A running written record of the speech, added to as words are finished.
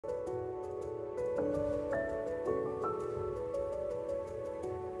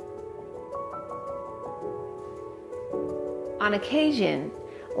On occasion,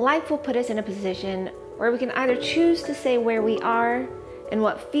 life will put us in a position where we can either choose to stay where we are in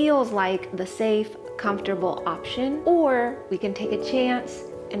what feels like the safe, comfortable option, or we can take a chance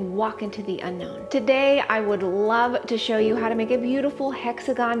and walk into the unknown. Today, I would love to show you how to make a beautiful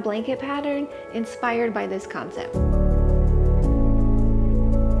hexagon blanket pattern inspired by this concept.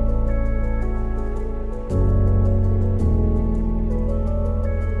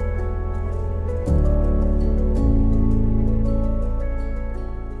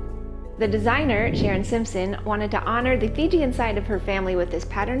 The designer, Sharon Simpson, wanted to honor the Fijian side of her family with this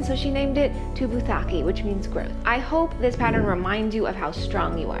pattern, so she named it Tubucake, which means growth. I hope this pattern reminds you of how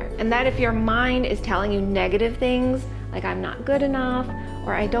strong you are, and that if your mind is telling you negative things, like I'm not good enough,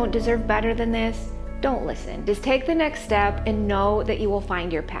 or I don't deserve better than this, don't listen. Just take the next step and know that you will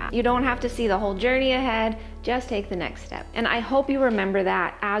find your path. You don't have to see the whole journey ahead, just take the next step. And I hope you remember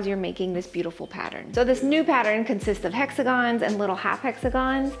that as you're making this beautiful pattern. So this new pattern consists of hexagons and little half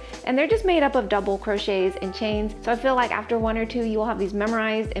hexagons, and they're just made up of double crochets and chains. So I feel like after one or two, you will have these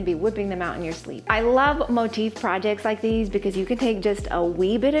memorized and be whipping them out in your sleep. I love motif projects like these because you can take just a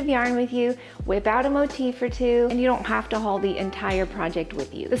wee bit of yarn with you, whip out a motif or two, and you don't have to haul the entire project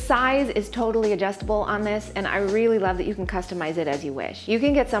with you. The size is totally adjustable on this, and I really love that you can customize it as you wish. You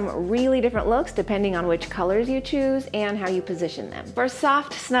can get some really different looks depending on which colors you choose and how you position them. For a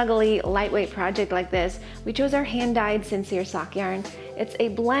soft, snuggly, lightweight project like this, we chose our hand-dyed sincere sock yarn. It's a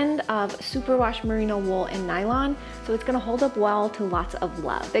blend of superwash merino wool and nylon, so it's gonna hold up well to lots of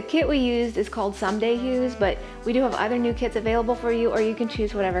love. The kit we used is called Someday Hues, but we do have other new kits available for you, or you can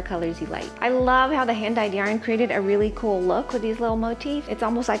choose whatever colors you like. I love how the hand-dyed yarn created a really cool look with these little motifs. It's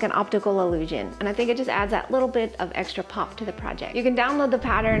almost like an optical illusion, and I think it just adds that little bit of extra pop to the project. You can download the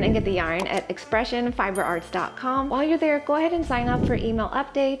pattern and get the yarn at expressionfiberarts.com. While you're there, go ahead and sign up for email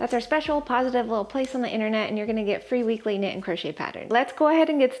update. That's our special positive little place on the internet, and you're gonna get free weekly knit and crochet patterns. Let's go ahead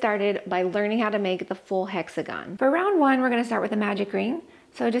and get started by learning how to make the full hexagon. For round one, we're gonna start with a magic ring.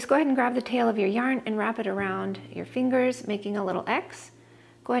 So just go ahead and grab the tail of your yarn and wrap it around your fingers, making a little X.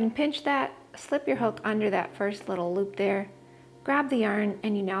 Go ahead and pinch that, slip your hook under that first little loop there, grab the yarn,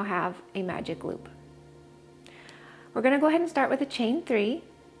 and you now have a magic loop. We're gonna go ahead and start with a chain 3.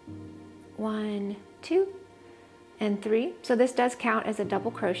 1, 2, and 3. So this does count as a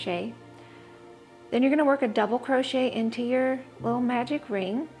double crochet. Then you're gonna work a double crochet into your little magic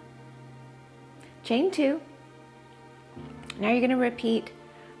ring. Chain 2. Now you're gonna repeat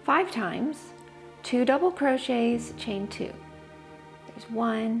 5 times, 2 double crochets, chain 2. There's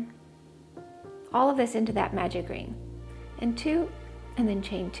 1, all of this into that magic ring, and 2, and then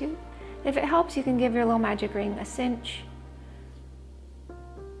chain 2. If it helps, you can give your little magic ring a cinch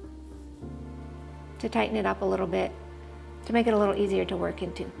to tighten it up a little bit, to make it a little easier to work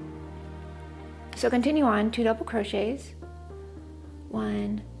into. So continue on, 2 double crochets,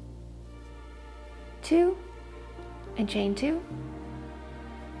 1, 2, and chain 2,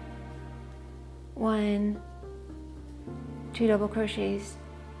 1, 2 double crochets,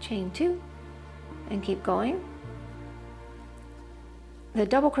 chain 2, and keep going. The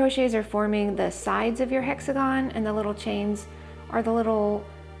double crochets are forming the sides of your hexagon, and the little chains are the little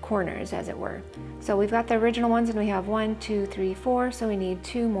corners, as it were. So we've got the original ones, and we have 1, 2, 3, 4, so we need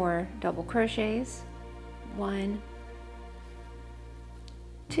 2 more double crochets. 1,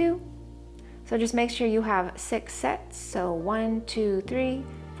 2. So just make sure you have 6 sets. So 1, 2, 3,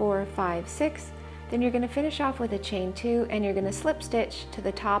 4, 5, 6. Then you're going to finish off with a chain 2, and you're going to slip stitch to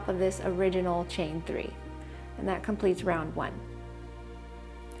the top of this original chain 3. And that completes round 1.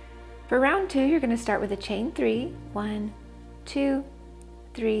 For round 2, you're going to start with a chain 3. 1, 2,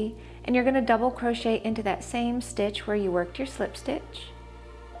 3, and you're going to double crochet into that same stitch where you worked your slip stitch.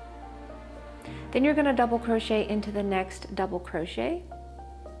 Then you're going to double crochet into the next double crochet,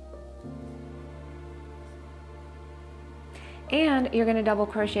 and you're going to double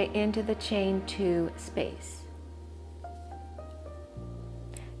crochet into the chain 2 space.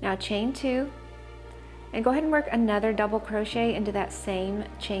 Now chain 2, and go ahead and work another double crochet into that same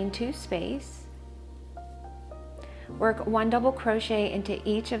chain 2 space. Work 1 double crochet into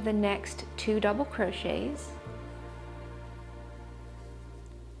each of the next 2 double crochets.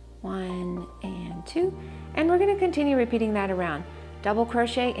 1 and 2, and we're going to continue repeating that around. Double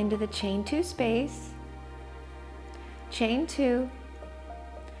crochet into the chain 2 space, chain 2,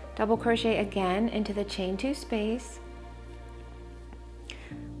 double crochet again into the chain 2 space,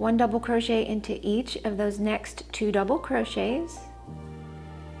 1 double crochet into each of those next 2 double crochets,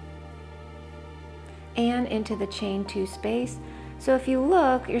 and into the chain 2 space. So if you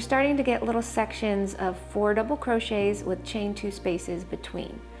look, you're starting to get little sections of 4 double crochets with chain 2 spaces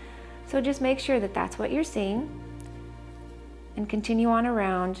between. So just make sure that that's what you're seeing and continue on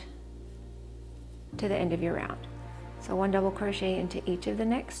around to the end of your round. So 1 double crochet into each of the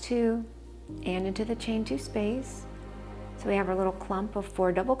next 2 and into the chain 2 space. So we have our little clump of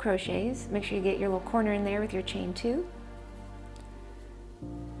 4 double crochets. Make sure you get your little corner in there with your chain 2.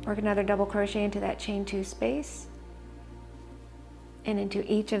 Work another double crochet into that chain 2 space and into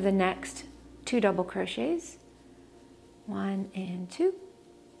each of the next 2 double crochets. 1 and 2.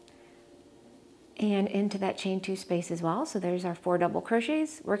 And into that chain 2 space as well. So there's our 4 double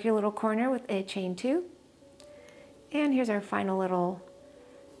crochets. Work your little corner with a chain 2. And here's our final little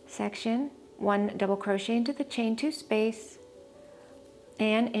section. 1 double crochet into the chain 2 space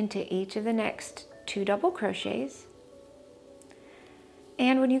and into each of the next 2 double crochets.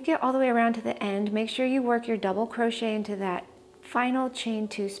 And when you get all the way around to the end, make sure you work your double crochet into that final chain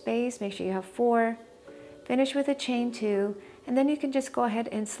 2 space. Make sure you have 4. Finish with a chain 2, and then you can just go ahead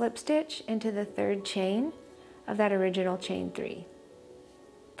and slip stitch into the 3rd chain of that original chain 3.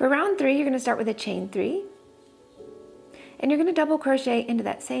 For round 3, you're going to start with a chain 3, and you're going to double crochet into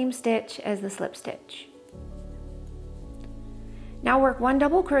that same stitch as the slip stitch. Now work 1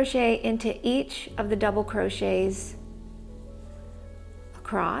 double crochet into each of the double crochets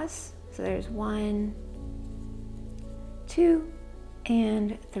across. So there's 1, 2,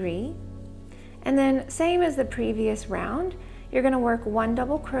 and 3. And then same as the previous round, you're going to work 1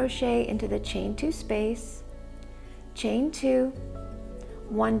 double crochet into the chain 2 space, chain 2,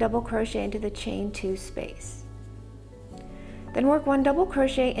 1 double crochet into the chain 2 space. Then work 1 double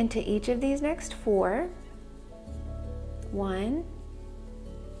crochet into each of these next 4. 1,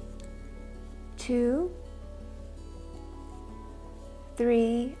 2,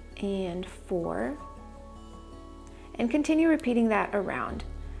 3, and 4. And continue repeating that around.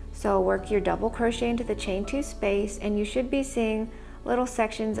 So work your double crochet into the chain 2 space, and you should be seeing little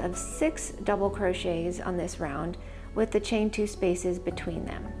sections of 6 double crochets on this round with the chain 2 spaces between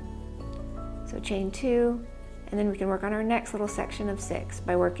them. So chain 2, and then we can work on our next little section of 6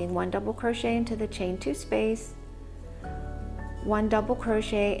 by working 1 double crochet into the chain 2 space, 1 double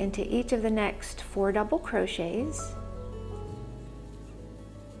crochet into each of the next 4 double crochets,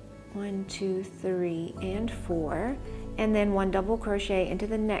 1, 2, 3, and 4, and then 1 double crochet into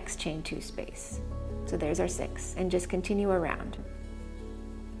the next chain 2 space. So there's our 6, and just continue around.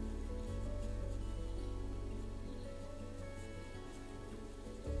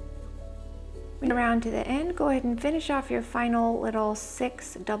 Around to the end, go ahead and finish off your final little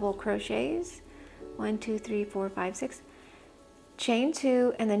 6 double crochets. 1, 2, 3, 4, 5, 6. Chain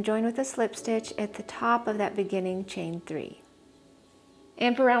 2, and then join with a slip stitch at the top of that beginning chain 3.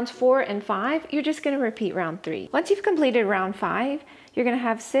 And for rounds 4 and 5, you're just going to repeat round 3. Once you've completed round 5, you're going to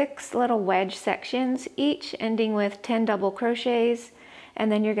have 6 little wedge sections, each ending with 10 double crochets,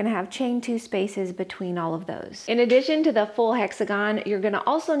 and then you're going to have chain 2 spaces between all of those. In addition to the full hexagon, you're going to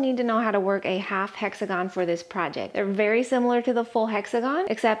also need to know how to work a half hexagon for this project. They're very similar to the full hexagon,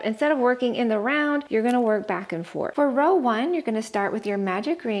 except instead of working in the round, you're going to work back and forth. For row 1, you're going to start with your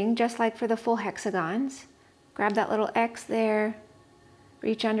magic ring, just like for the full hexagons. Grab that little X there,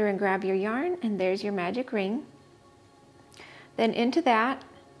 reach under and grab your yarn, and there's your magic ring. Then into that,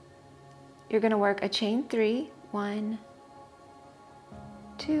 you're going to work a chain 3, 1,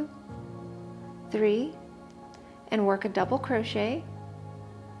 2, 3, and work a double crochet.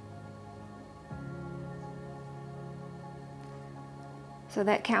 So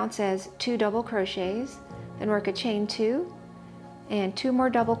that counts as 2 double crochets. Then work a chain 2 and 2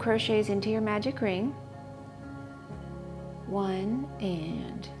 more double crochets into your magic ring. 1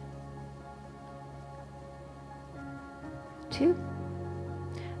 and 2.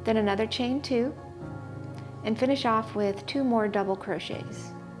 Then another chain 2, and finish off with 2 more double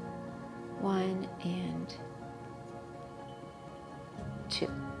crochets. 1 and 2.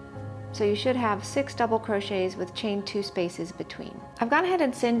 So you should have 6 double crochets with chain 2 spaces between. I've gone ahead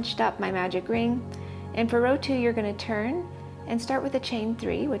and cinched up my magic ring, and for row 2 you're going to turn and start with a chain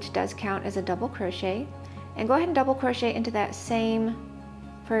 3, which does count as a double crochet, and go ahead and double crochet into that same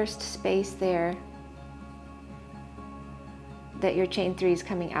first space there that your chain 3 is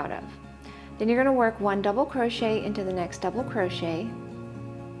coming out of. Then you're going to work 1 double crochet into the next double crochet,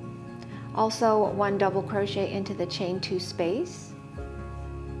 also 1 double crochet into the chain 2 space.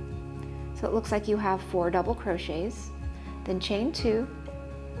 So it looks like you have 4 double crochets, then chain 2,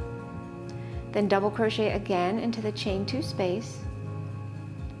 then double crochet again into the chain 2 space,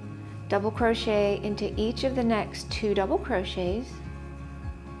 double crochet into each of the next 2 double crochets,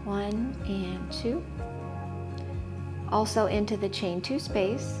 1 and 2, also into the chain 2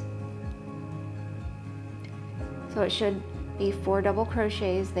 space. So it should be 4 double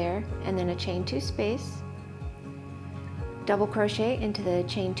crochets there, and then a chain 2 space, double crochet into the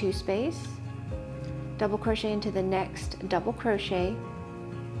chain 2 space, double crochet into the next double crochet,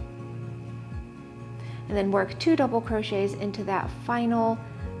 and then work 2 double crochets into that final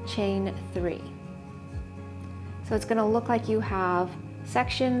chain 3. So it's going to look like you have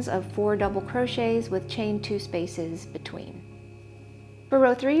sections of 4 double crochets with chain 2 spaces between. For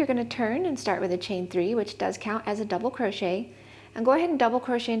row 3, you're going to turn and start with a chain 3, which does count as a double crochet, and go ahead and double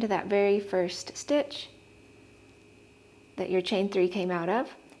crochet into that very first stitch that your chain 3 came out of,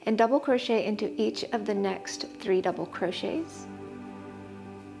 and double crochet into each of the next 3 double crochets.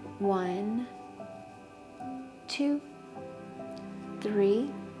 1, 2, 3,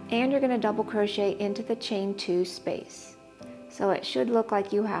 and you're going to double crochet into the chain 2 space. So it should look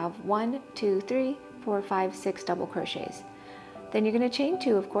like you have 1, 2, 3, 4, 5, 6 double crochets. Then you're going to chain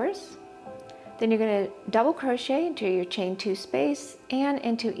 2, of course. Then you're going to double crochet into your chain 2 space and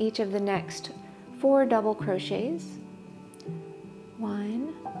into each of the next 4 double crochets.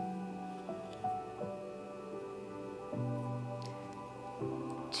 1,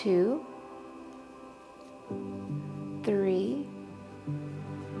 2, 3,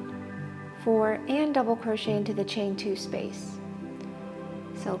 4, and double crochet into the chain 2 space.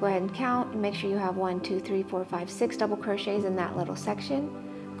 So go ahead and count and make sure you have 1, 2, 3, 4, 5, 6 double crochets in that little section.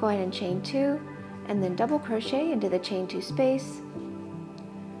 Go ahead and chain 2 and then double crochet into the chain 2 space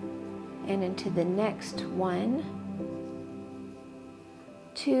and into the next 1,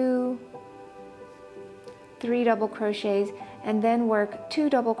 2, 3 double crochets, and then work 2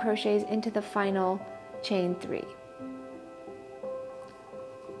 double crochets into the final chain 3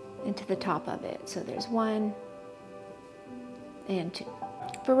 into the top of it. So there's 1 and 2.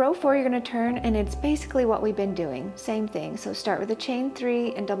 For row 4, you're going to turn, and it's basically what we've been doing, same thing. So start with a chain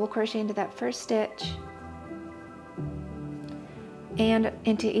 3 and double crochet into that first stitch and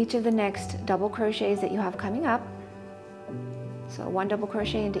into each of the next double crochets that you have coming up. So 1 double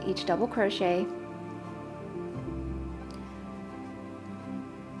crochet into each double crochet,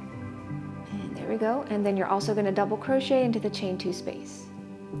 and there we go. And then you're also going to double crochet into the chain 2 space.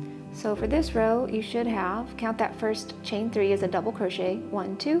 So for this row, you should have, count that first chain 3 as a double crochet,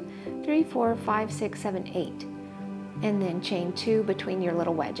 1, 2, 3, 4, 5, 6, 7, 8, and then chain 2 between your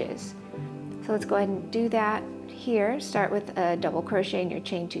little wedges. So let's go ahead and do that here. Start with a double crochet in your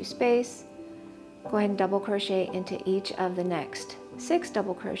chain 2 space. Go ahead and double crochet into each of the next 6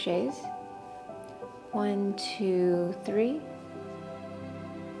 double crochets. 1, 2, 3,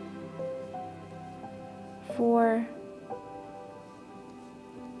 4,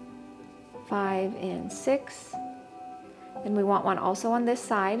 5, and 6. Then we want one also on this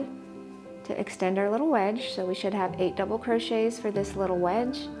side to extend our little wedge. So we should have 8 double crochets for this little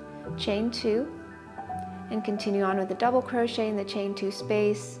wedge. Chain 2 and continue on with the double crochet in the chain 2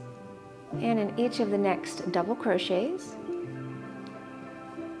 space and in each of the next double crochets.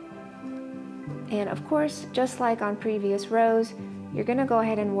 And of course, just like on previous rows, you're going to go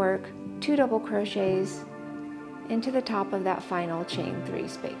ahead and work 2 double crochets into the top of that final chain 3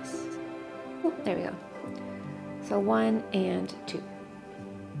 space. Oh, there we go. So 1 and 2.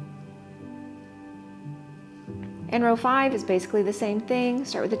 And row 5 is basically the same thing.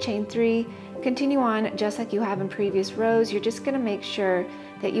 Start with a chain 3, continue on just like you have in previous rows. You're just going to make sure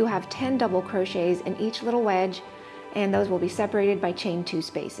that you have 10 double crochets in each little wedge, and those will be separated by chain 2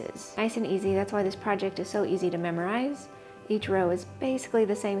 spaces. Nice and easy. That's why this project is so easy to memorize. Each row is basically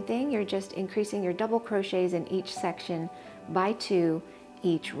the same thing. You're just increasing your double crochets in each section by 2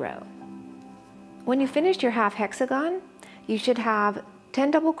 each row. When you finished your half hexagon, you should have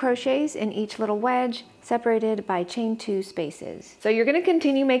 10 double crochets in each little wedge separated by chain 2 spaces. So you're going to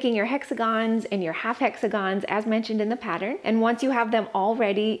continue making your hexagons and your half hexagons as mentioned in the pattern. And once you have them all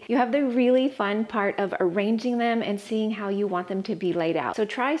ready, you have the really fun part of arranging them and seeing how you want them to be laid out. So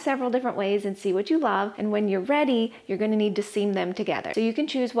try several different ways and see what you love. And when you're ready, you're going to need to seam them together. So you can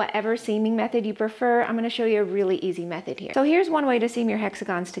choose whatever seaming method you prefer. I'm going to show you a really easy method here. So here's one way to seam your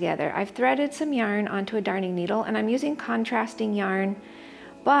hexagons together. I've threaded some yarn onto a darning needle and I'm using contrasting yarn.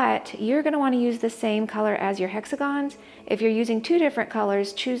 But you're going to want to use the same color as your hexagons. If you're using 2 different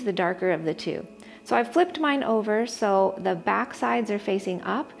colors, choose the darker of the 2. So I've flipped mine over so the back sides are facing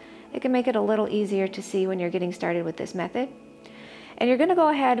up. It can make it a little easier to see when you're getting started with this method. And you're going to go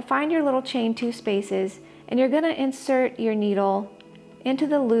ahead, find your little chain 2 spaces, and you're going to insert your needle into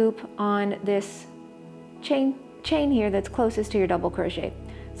the loop on this chain here that's closest to your double crochet.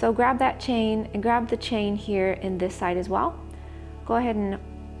 So grab that chain and grab the chain here in this side as well. Go ahead and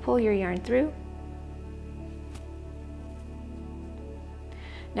pull your yarn through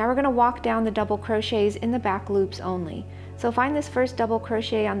Now we're going to walk down the double crochets in the back loops only. So find this first double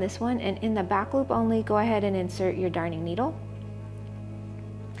crochet on this one, and in the back loop only, go ahead and insert your darning needle.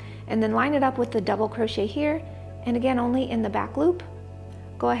 And then line it up with the double crochet here, and again only in the back loop.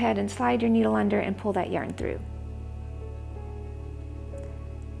 Go ahead and slide your needle under and pull that yarn through.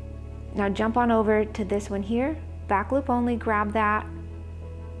 Now jump on over to this one here, back loop only, grab that,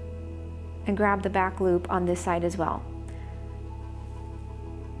 and grab the back loop on this side as well.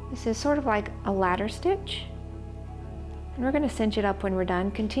 This is sort of like a ladder stitch, and we're going to cinch it up when we're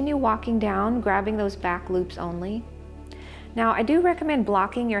done. Continue walking down, grabbing those back loops only. Now I do recommend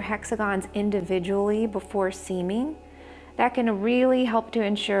blocking your hexagons individually before seaming. That can really help to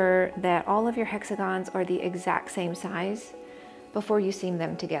ensure that all of your hexagons are the exact same size before you seam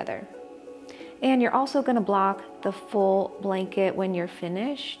them together. And you're also going to block the full blanket when you're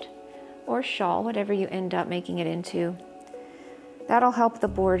finished, or shawl, whatever you end up making it into. That'll help the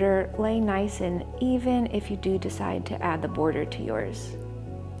border lay nice and even if you do decide to add the border to yours.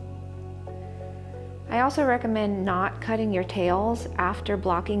 I also recommend not cutting your tails after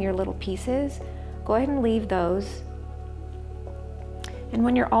blocking your little pieces. Go ahead and leave those. And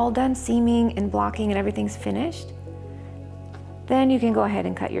when you're all done seaming and blocking and everything's finished, then you can go ahead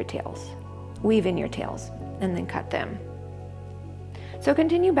and cut your tails. Weave in your tails and then cut them. So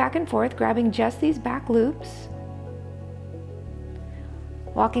continue back and forth, grabbing just these back loops,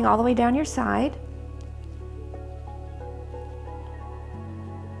 walking all the way down your side.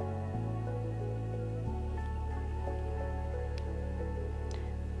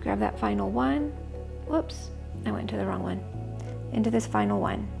 Grab that final one. Whoops, I went to the wrong one. Into this final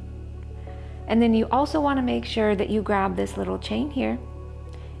one. And then you also want to make sure that you grab this little chain here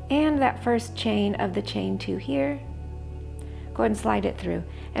and that first chain of the chain 2 here. Go ahead and slide it through.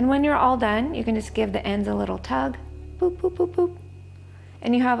 And when you're all done, you can just give the ends a little tug. Boop, boop, boop, boop.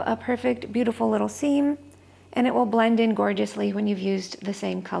 And you have a perfect, beautiful little seam, and it will blend in gorgeously when you've used the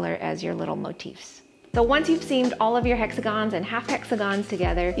same color as your little motifs. So once you've seamed all of your hexagons and half hexagons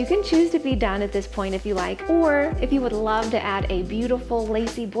together, you can choose to be done at this point if you like, or if you would love to add a beautiful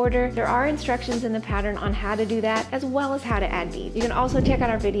lacy border, there are instructions in the pattern on how to do that, as well as how to add beads. You can also check out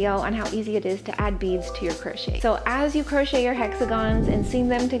our video on how easy it is to add beads to your crochet. So as you crochet your hexagons and seam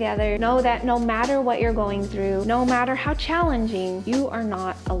them together, know that no matter what you're going through, no matter how challenging, you are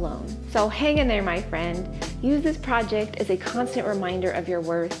not alone. So hang in there, my friend. Use this project as a constant reminder of your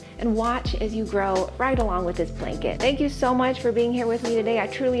worth, and watch as you grow right along with this blanket. Thank you so much for being here with me today. I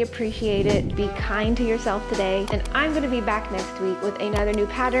truly appreciate it. Be kind to yourself today, and I'm going to be back next week with another new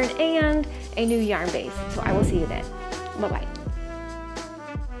pattern and a new yarn base. So I will see you then. Bye-bye.